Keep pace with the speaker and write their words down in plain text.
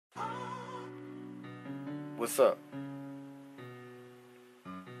What's up?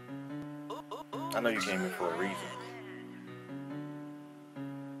 I know you came here for a reason.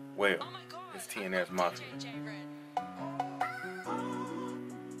 Well, it's t&smafia.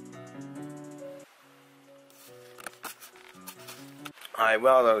 Alright,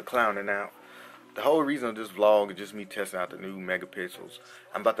 well, I'm clowning now. The whole reason of this vlog is just me testing out the new megapixels.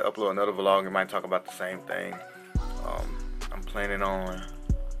 I'm about to upload another vlog and might talk about the same thing.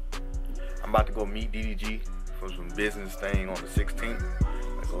 I'm about to go meet DDG for some business thing on the 16th.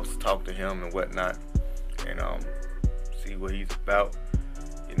 I go talk to him and whatnot, and see what he's about.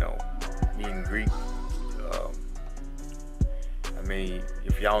 You know, meet and greet. I mean,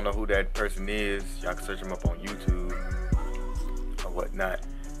 if y'all know who that person is, y'all can search him up on YouTube or whatnot.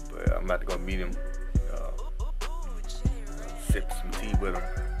 But I'm about to go meet him, sip some tea with him,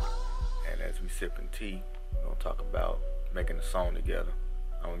 and as we sipping tea, we're gonna talk about making a song together.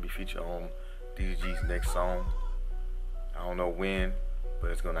 I'm gonna be featured on DDG's next song. I don't know when, but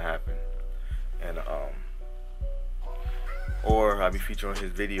it's gonna happen. And or I'll be featured on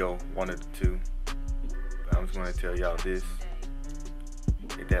his video, one of the two. But I'm just gonna tell y'all this: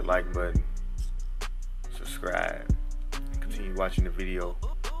 hit that like button, subscribe, and continue watching the video.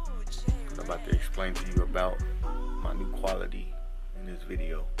 I'm about to explain to you about my new quality in this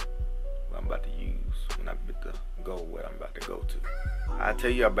video, what I'm about to use when I get to go where I'm about to go to. I'll tell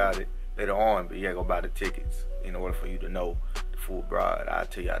you about it later on, but you gotta go buy the tickets in order for you to know the full broad. I'll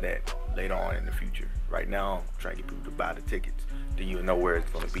tell y'all that later on in the future. Right now, I'm trying to get people to buy the tickets, then you'll know where it's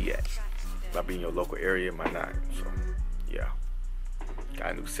gonna be at. It might be in your local area, it might not. So yeah,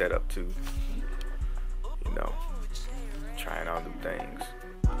 got a new setup too. You know, trying out new things.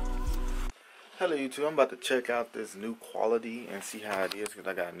 Hello YouTube, I'm about to check out this new quality and see how it is, because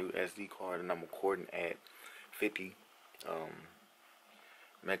I got a new SD card and I'm recording at 50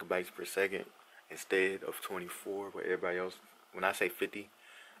 megabytes per second instead of 24 where everybody else. When I say 50,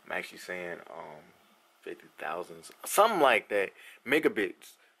 I'm actually saying 50,000, something like that,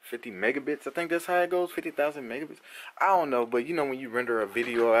 megabits. 50 megabits, I think that's how it goes. 50,000 megabits, I don't know, but you know, when you render a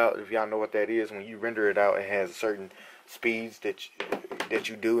video out, if y'all know what that is, when you render it out, it has certain speeds that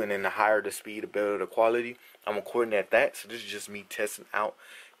you do, and then the higher the speed, the better the quality. I'm recording at that, so this is just me testing out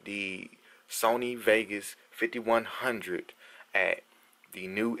the Sony Vegas 5100 at the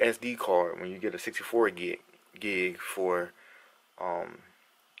new SD card. When you get a 64 gig for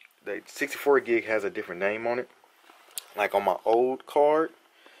the 64 gig has a different name on it. Like on my old card,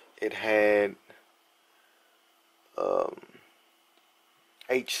 it had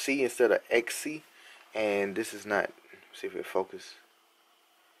HC instead of XC, and this is not. See if it focus.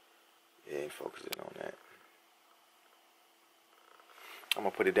 Yeah, it focusing on that. I'm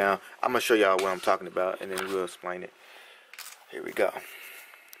gonna put it down. I'm gonna show y'all what I'm talking about, and then we'll explain it. Here we go.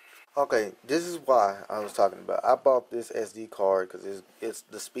 Okay, this is why I was talking about. I bought this SD card because it's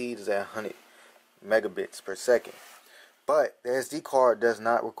the speed is at 100 megabits per second, but the SD card does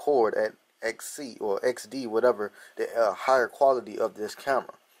not record at XC or XD, whatever the higher quality of this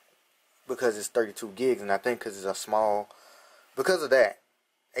camera, because it's 32 gigs, and I think because it's a small, because of that,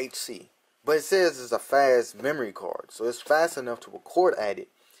 HC. But it says it's a fast memory card, so it's fast enough to record at it.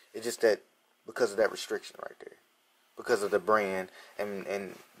 It's just that because of that restriction right there, because of the brand,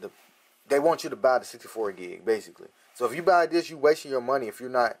 and they want you to buy the 64 gig basically. So if you buy this, you wasting your money. If you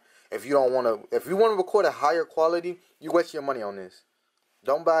want to record a higher quality, you waste your money on this.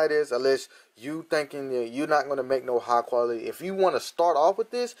 Don't buy this unless you thinking that you're not going to make no high quality. If you want to start off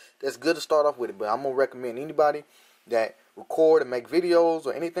with this, that's good to start off with it. But I'm going to recommend anybody that record and make videos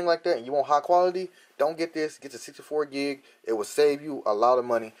or anything like that, and you want high quality, don't get this. Get the 64 gig. It will save you a lot of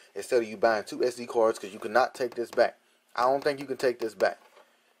money instead of you buying two SD cards, because you cannot take this back. I don't think you can take this back.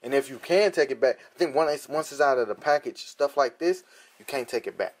 And if you can take it back, I think once it's out of the package, stuff like this, you can't take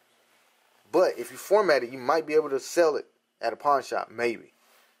it back. But if you format it, you might be able to sell it at a pawn shop, maybe.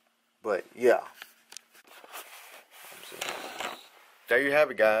 But yeah, there you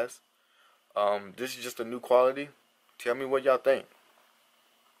have it, guys. This is just a new quality. Tell me what y'all think.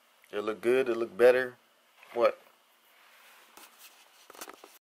 It look good? It look better? What?